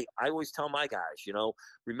I always tell my guys,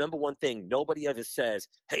 remember one thing: nobody ever says,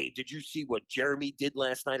 "Hey, did you see what Jeremy did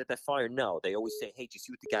last night at that fire?" No, they always say, "Hey, did you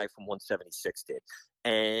see what the guy from 176 did?"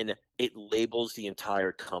 And it labels the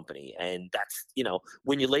entire company. And that's,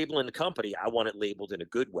 when you're labeling the company, I want it labeled in a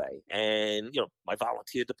good way. And, my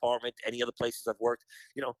volunteer department, any other places I've worked,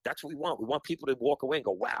 that's what we want. We want people to walk away and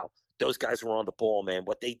go, "Wow, those guys were on the ball, man.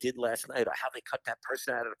 What they did last night or how they cut that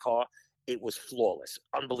person out of the car, it was flawless.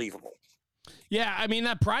 Unbelievable." Yeah, I mean,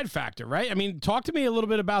 that pride factor, right? I mean, talk to me a little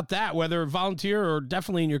bit about that, whether volunteer or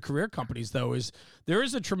definitely in your career companies, though, there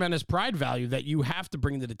is a tremendous pride value that you have to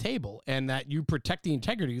bring to the table and that you protect the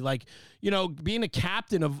integrity. Like, being a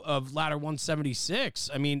captain of Ladder 176,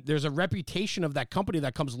 I mean, there's a reputation of that company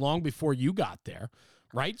that comes long before you got there,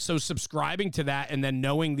 right? So subscribing to that and then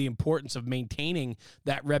knowing the importance of maintaining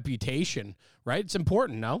that reputation, right? It's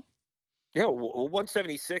important, no? Yeah, well,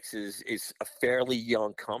 176 is a fairly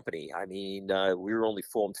young company. I mean, we were only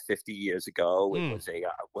formed 50 years ago. It was a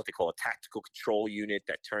what they call a tactical control unit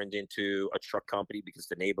that turned into a truck company because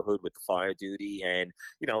the neighborhood with the fire duty, and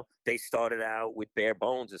they started out with bare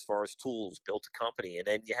bones as far as tools, built a company, and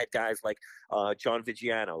then you had guys like John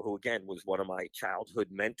Vigiano, who again was one of my childhood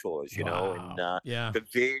mentors. Wow. And Yeah.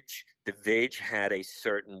 the Vig had a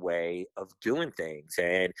certain way of doing things,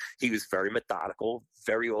 and he was very methodical,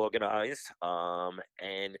 very organized.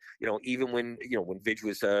 And even when Vig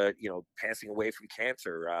was passing away from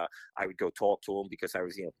cancer, I would go talk to him because I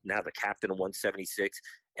was now the captain of 176,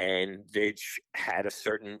 and Vig had a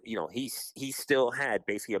certain he still had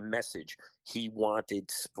basically a message he wanted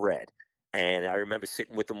spread. And I remember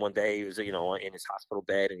sitting with him one day. He was, in his hospital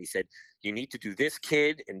bed, and he said, "You need to do this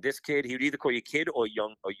kid and this kid." He would either call you kid or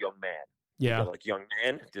young man. Yeah. He'd go like, "Young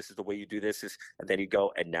man, this is the way you do this." And then he'd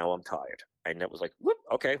go, "And now I'm tired." And that was like, whoop,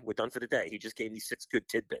 okay, we're done for the day. He just gave me 6 good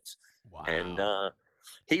tidbits. Wow. And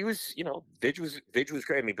he was, Vig was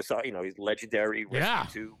great. I mean, besides, he's legendary,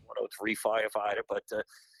 Rescue 2, 103 firefighter, but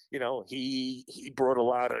he brought a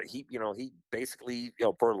lot of he basically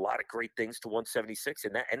brought a lot of great things to 176,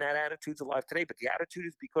 and that attitude's alive today. But the attitude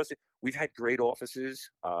is because we've had great officers,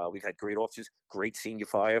 great senior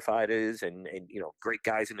firefighters, and great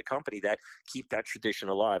guys in the company that keep that tradition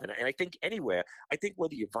alive. And I think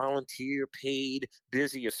whether you volunteer, paid,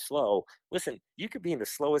 busy, or slow, listen, you could be in the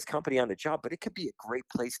slowest company on the job, but it could be a great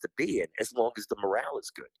place to be in as long as the morale is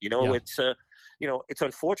good. Yeah. It's it's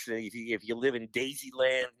unfortunate if you live in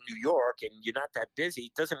Daisyland, New York and you're not that busy,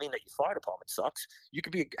 it doesn't mean that your fire department sucks. You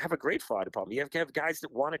could have a great fire department. You have to have guys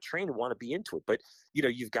that want to train and want to be into it. But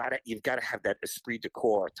you've got to have that esprit de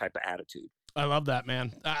corps type of attitude. I love that,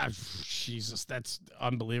 man. Jesus, that's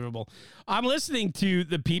unbelievable. I'm listening to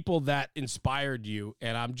the people that inspired you,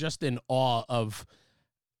 and I'm just in awe of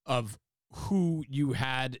who you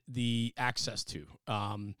had the access to.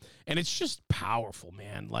 And it's just powerful,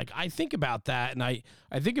 man. Like, I think about that, and I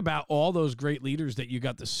think about all those great leaders that you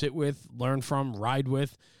got to sit with, learn from, ride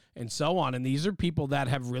with, and so on. And these are people that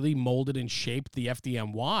have really molded and shaped the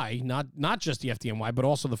FDNY, not just the FDNY, but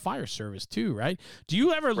also the fire service too, right? Do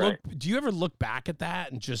you ever look back at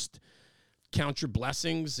that and just count your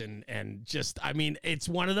blessings and just, I mean, it's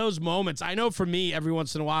one of those moments. I know for me, every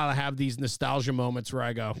once in a while I have these nostalgia moments where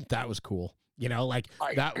I go, that was cool. You know, like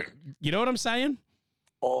that, you know what I'm saying?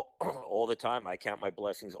 All the time. I count my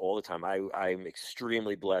blessings all the time. I'm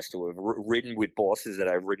extremely blessed to have ridden with bosses that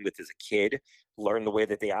I've ridden with as a kid, learned the way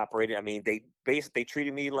that they operated. I mean, they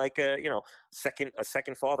treated me like a second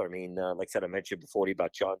father. I mean, like I said, I mentioned before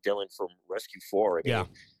about John Dillon from Rescue 4. I mean,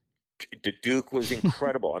 the Duke was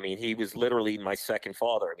incredible. I mean, he was literally my second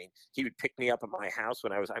father. I mean, he would pick me up at my house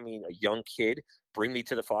when I was, a young kid, bring me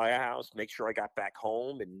to the firehouse, make sure I got back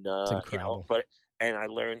home, and and I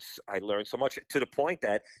learned so much, to the point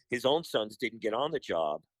that his own sons didn't get on the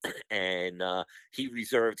job, and he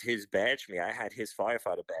reserved his badge for me. I had his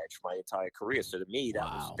firefighter badge my entire career. So to me,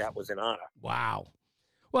 that was an honor. Wow.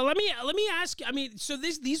 Well, let me ask you. I mean, so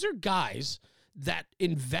these are guys that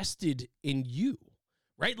invested in you.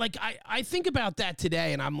 Right? Like, I think about that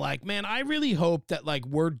today, and I'm like, man, I really hope that, like,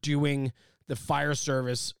 we're doing the fire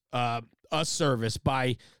service a service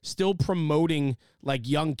by still promoting, like,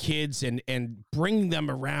 young kids and bringing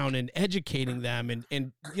them around and educating them.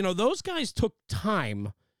 And you know, those guys took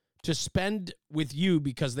time to spend with you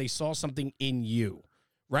because they saw something in you.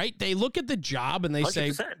 Right? They look at the job and they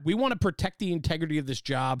 100%. Say, we want to protect the integrity of this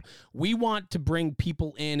job. We want to bring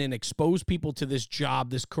people in and expose people to this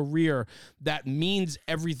job, this career that means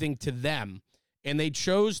everything to them. And they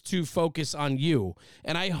chose to focus on you.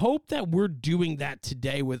 And I hope that we're doing that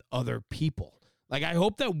today with other people. Like, I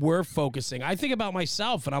hope that we're focusing. I think about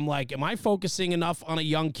myself and I'm like, am I focusing enough on a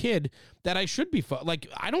young kid that I should be? Like,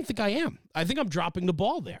 I don't think I am. I think I'm dropping the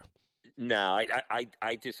ball there. No,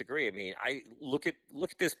 I disagree. I mean, I look at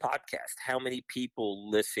this podcast. How many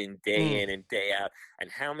people listen day in and day out,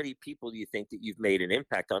 and how many people do you think that you've made an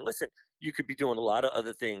impact on? Listen, you could be doing a lot of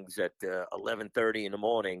other things at 11:30 in the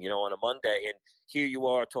morning, on a Monday, and here you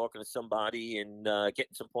are talking to somebody and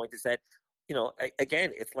getting some pointers that,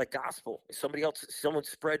 again, it's like gospel. Someone's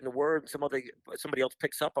spreading the word, and somebody else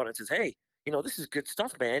picks up on it and says, "Hey, this is good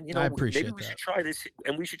stuff, man. I appreciate maybe we should try this,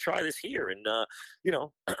 and we should try this here." And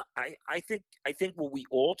I think what we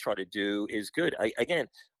all try to do is good.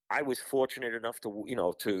 I was fortunate enough to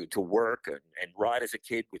work and ride as a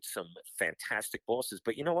kid with some fantastic bosses.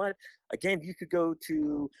 But you know what? Again, you could go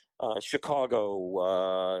to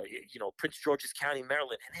Chicago, Prince George's County,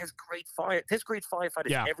 Maryland, and there's great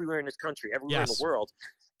firefighters everywhere in this country, everywhere in the world.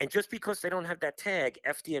 And just because they don't have that tag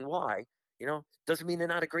FDNY, doesn't mean they're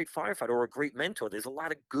not a great firefighter or a great mentor. There's a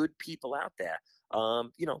lot of good people out there,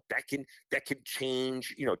 that can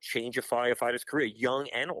change a firefighter's career, young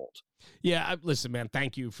and old. Yeah, listen, man,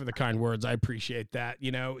 thank you for the kind words. I appreciate that.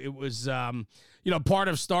 It was, part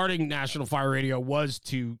of starting National Fire Radio was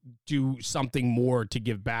to do something more to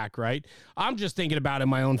give back, right? I'm just thinking about in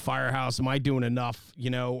my own firehouse, am I doing enough,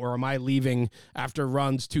 or am I leaving after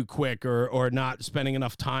runs too quick or not spending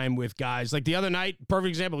enough time with guys? Like the other night, perfect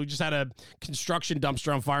example, we just had a construction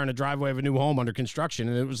dumpster on fire in the driveway of a new home under construction.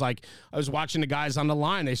 And it was like, I was watching the guys on the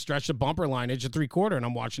line. They stretched the bumper line edge of 3/4, and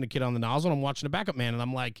I'm watching the kid on the nozzle, and I'm watching the backup man, and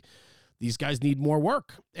I'm like, these guys need more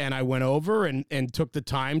work. And I went over and took the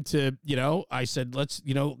time to, I said, let's,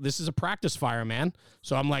 this is a practice fire, man.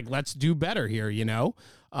 So I'm like, let's do better here,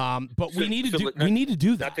 but we need to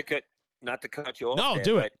do that. Not to cut you off. No, there,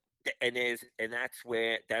 do it. And that's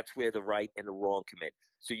where the right and the wrong come in.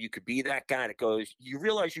 So you could be that guy that goes, you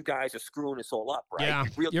realize you guys are screwing us all up, right? Yeah,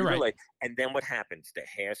 you're right. Realize, and then what happens? The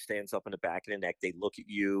hair stands up in the back of the neck. They look at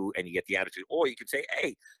you and you get the attitude. Or you could say,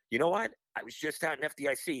 hey, you know what? I was just out in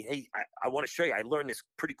FDIC. Hey, I want to show you. I learned this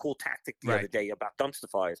pretty cool tactic the other day about dumpster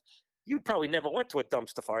fires. You probably never went to a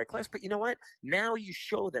dumpster fire class, but you know what? Now you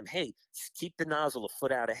show them, hey, keep the nozzle a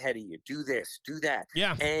foot out ahead of you. Do this, do that.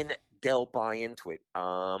 Yeah. And they'll buy into it.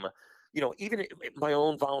 Even in my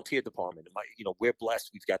own volunteer department, we're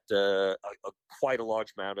blessed. We've got quite a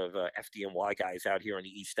large amount of FDNY guys out here on the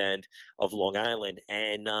east end of Long Island.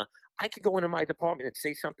 And I could go into my department and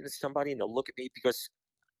say something to somebody, and they'll look at me because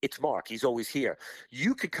it's Mark. He's always here.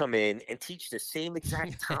 You could come in and teach the same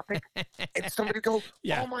exact topic, and somebody go,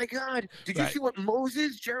 Yeah. "Oh my God, did you Right. see what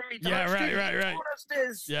Jeremy Yeah. Dodge did? Right. He Right. taught us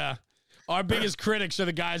this." Yeah. Our biggest critics are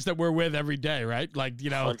the guys that we're with every day, right? Like,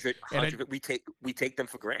 100. We take them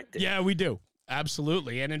for granted. yeah, we do.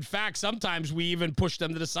 Absolutely. And in fact, sometimes we even push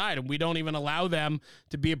them to the side and we don't even allow them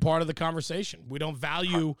to be a part of the conversation. We don't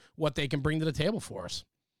value what they can bring to the table for us.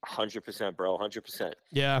 100%, bro. 100%.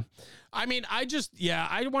 Yeah. I mean, I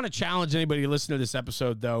want to challenge anybody listening to this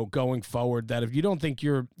episode, though, going forward, that if you don't think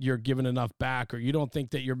you're giving enough back, or you don't think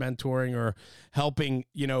that you're mentoring or helping,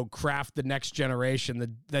 craft the next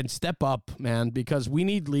generation, then step up, man, because we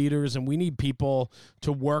need leaders and we need people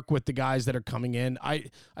to work with the guys that are coming in.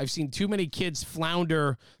 I've seen too many kids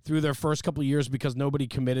flounder through their first couple of years because nobody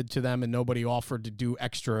committed to them and nobody offered to do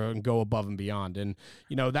extra and go above and beyond. And,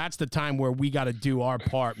 that's the time where we got to do our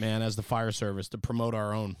part, man, as the fire service, to promote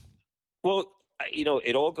our own. Well,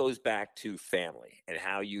 it all goes back to family and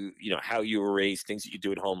how how you were raised, things that you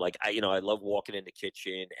do at home. Like I love walking in the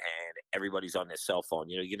kitchen and everybody's on their cell phone.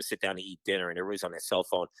 You're going to sit down to eat dinner and everybody's on their cell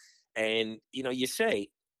phone. And, you say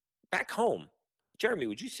back home, Jeremy,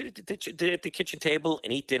 would you sit at the kitchen table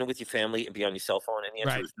and eat dinner with your family and be on your cell phone? And the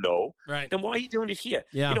answer is no. Right. Then why are you doing it here?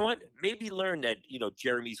 Yeah. You know what? Maybe learn that,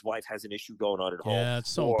 Jeremy's wife has an issue going on at home. Yeah,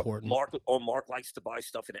 it's so important. Mark likes to buy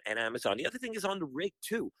stuff at Amazon. The other thing is on the rig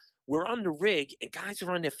too. We're on the rig and guys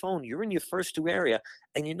are on their phone. You're in your first two area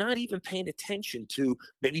and you're not even paying attention to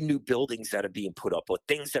maybe new buildings that are being put up or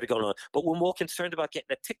things that are going on. But we're more concerned about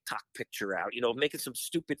getting a TikTok picture out, making some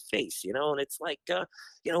stupid face, and it's like,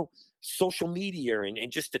 social media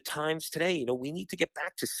and just the times today, we need to get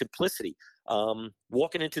back to simplicity.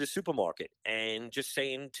 Walking into the supermarket and just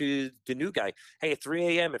saying to the new guy, hey, at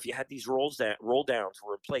 3 a.m., if you had these roll downs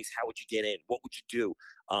were in place, how would you get in? What would you do?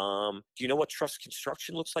 Do you know what truss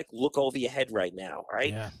construction looks like? Look over your head right now,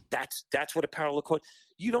 right? Yeah. That's what a parallel court.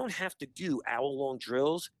 You don't have to do hour-long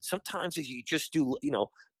drills. Sometimes if you just do,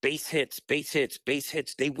 base hits,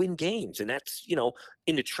 they win games. And that's,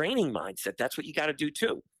 in the training mindset, that's what you got to do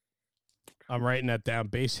too. I'm writing that down.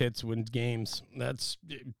 Base hits win games. That's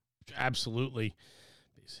absolutely.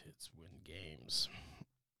 Base hits win games.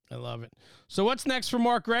 I love it. So what's next for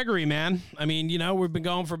Mark Gregory, man? I mean, we've been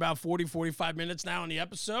going for about 40, 45 minutes now on the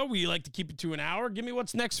episode. We like to keep it to an hour. Give me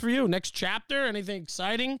what's next for you. Next chapter? Anything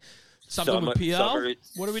exciting? Something with PL?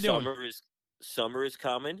 What are we doing? Summer is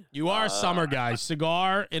coming. You are a summer guy.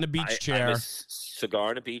 Cigar in a beach chair. I'm a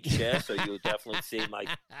cigar in a beach chair, so you'll definitely see my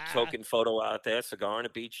token photo out there. Cigar in a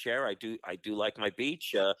beach chair. I do like my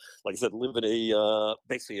beach. Like I said, live in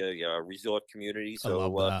basically a resort community. So I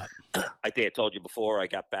love that. I think I told you before. I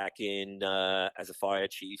got back in as a fire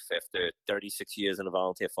chief after 36 years in the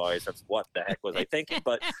volunteer fires. That's what the heck was I thinking?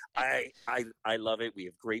 But I love it. We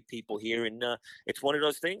have great people here, and it's one of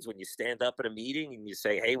those things when you stand up at a meeting and you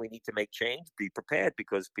say, "Hey, we need to make change." Be prepared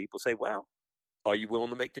because people say, "Well, are you willing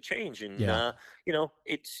to make the change?" And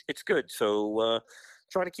it's good. So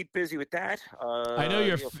trying to keep busy with that. I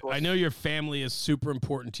know your family is super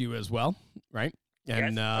important to you as well, right?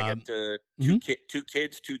 And yes, I got two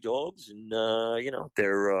kids, 2 dogs, and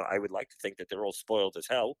they're. I would like to think that they're all spoiled as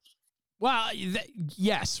hell. Well,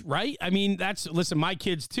 yes, right? I mean, listen, my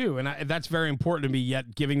kids too, and that's very important to me,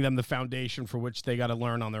 yet giving them the foundation for which they got to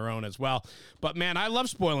learn on their own as well. But, man, I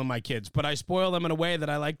love spoiling my kids, but I spoil them in a way that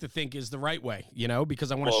I like to think is the right way,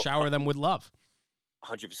 because I want to shower them with love.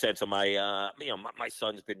 100%. So my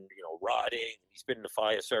son's been, rodding. He's been in the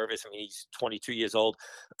fire service. I mean, he's 22 years old.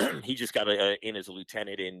 He just got in as a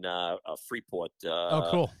lieutenant in Freeport. Oh,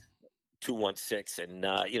 cool. 216, and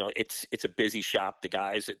it's a busy shop. The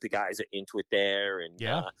guys are into it there, and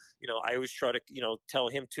I always try to tell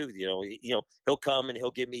him too. He'll come and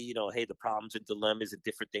he'll give me hey, the problems and dilemmas and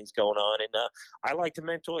different things going on, and I like to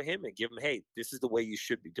mentor him and give him, hey, this is the way you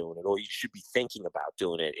should be doing it, or you should be thinking about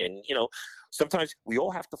doing it. And sometimes we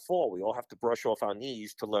all have to fall, we all have to brush off our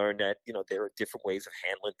knees to learn that there are different ways of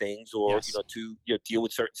handling things, or to deal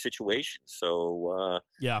with certain situations. So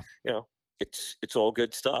It's all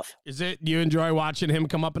good stuff. Do you enjoy watching him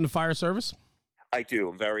come up in the fire service? I do.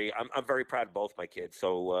 I'm very proud of both my kids.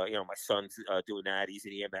 So my son's doing that. He's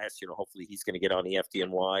in EMS. Hopefully he's going to get on the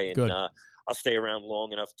FDNY, and I'll stay around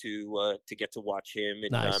long enough to get to watch him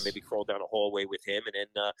and maybe crawl down a hallway with him. And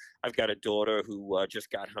then I've got a daughter who just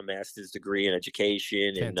got her master's degree in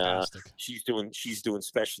education. Fantastic. And she's doing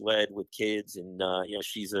special ed with kids, and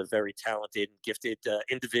she's a very talented and gifted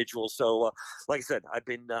individual. So like I said, I've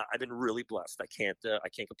been really blessed. I can't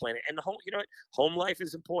complain. And the home life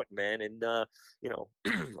is important, man. And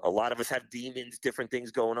a lot of us have demons, different things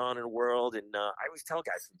going on in the world. And I always tell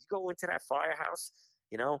guys, when you go into that firehouse,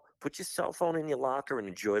 put your cell phone in your locker and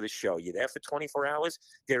enjoy the show. You're there for 24 hours.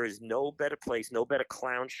 There is no better place, no better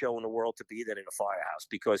clown show in the world to be than in a firehouse,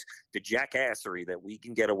 because the jackassery that we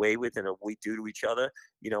can get away with and that we do to each other,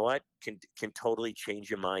 can totally change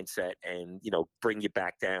your mindset and, bring you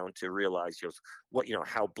back down to realize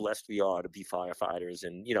how blessed we are to be firefighters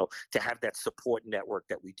and, to have that support network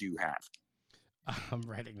that we do have. I'm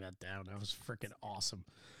writing that down. That was freaking awesome.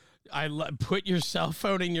 Put your cell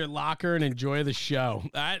phone in your locker and enjoy the show.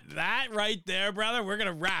 That right there, brother, we're going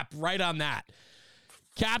to wrap right on that.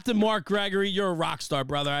 Captain Mark Gregory, you're a rock star,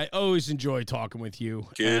 brother. I always enjoy talking with you.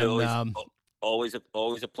 Dude, always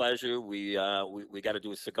a pleasure. We got to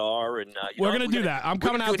do a cigar, and we're gonna do that. I'm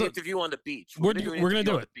coming out to an interview on the beach. We're gonna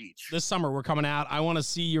do it this summer. We're coming out. I want to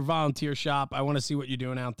see your volunteer shop. I want to see what you're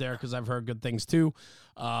doing out there because I've heard good things too.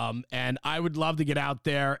 And I would love to get out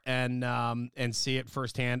there and see it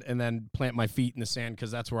firsthand, and then plant my feet in the sand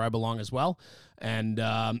because that's where I belong as well. And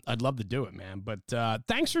I'd love to do it, man. But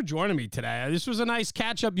thanks for joining me today. This was a nice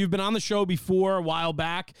catch up. You've been on the show before a while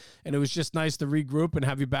back, and it was just nice to regroup and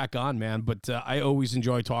have you back on, man. But I always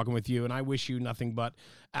enjoy talking with you, and I wish you nothing but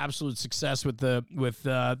absolute success with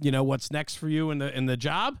what's next for you in the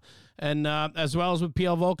job, and as well as with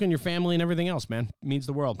PL Vulcan, your family, and everything else, man. It means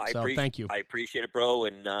the world. So thank you. I appreciate it, bro.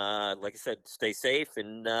 And like I said, stay safe,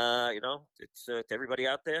 and it's to everybody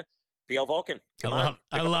out there. PL Vulcan.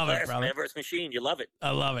 I love it, brother. Man versus machine. You love it. I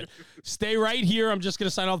love it. Stay right here. I'm just going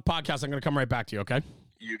to sign off the podcast. I'm going to come right back to you, okay?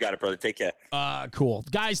 You got it, brother. Take care. Cool.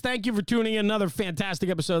 Guys, thank you for tuning in. Another fantastic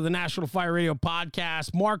episode of the National Fire Radio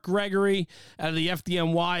Podcast. Mark Gregory out of the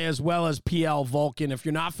FDNY, as well as PL Vulcan. If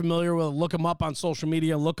you're not familiar with it, look them up on social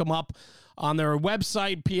media. Look them up on their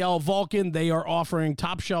website, PL Vulcan. They are offering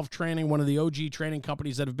top shelf training, one of the OG training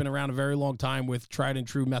companies that have been around a very long time with tried and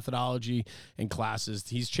true methodology and classes.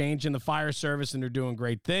 He's changing the fire service, and they're doing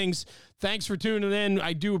great things. Thanks for tuning in.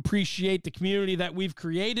 I do appreciate the community that we've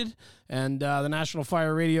created, and the National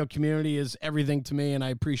Fire Radio community is everything to me, and I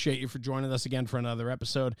appreciate you for joining us again for another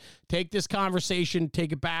episode. Take this conversation,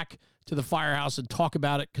 take it back to the firehouse and talk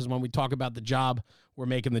about it, because when we talk about the job, we're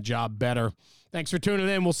making the job better. Thanks for tuning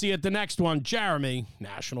in. We'll see you at the next one. Jeremy,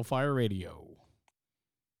 National Fire Radio.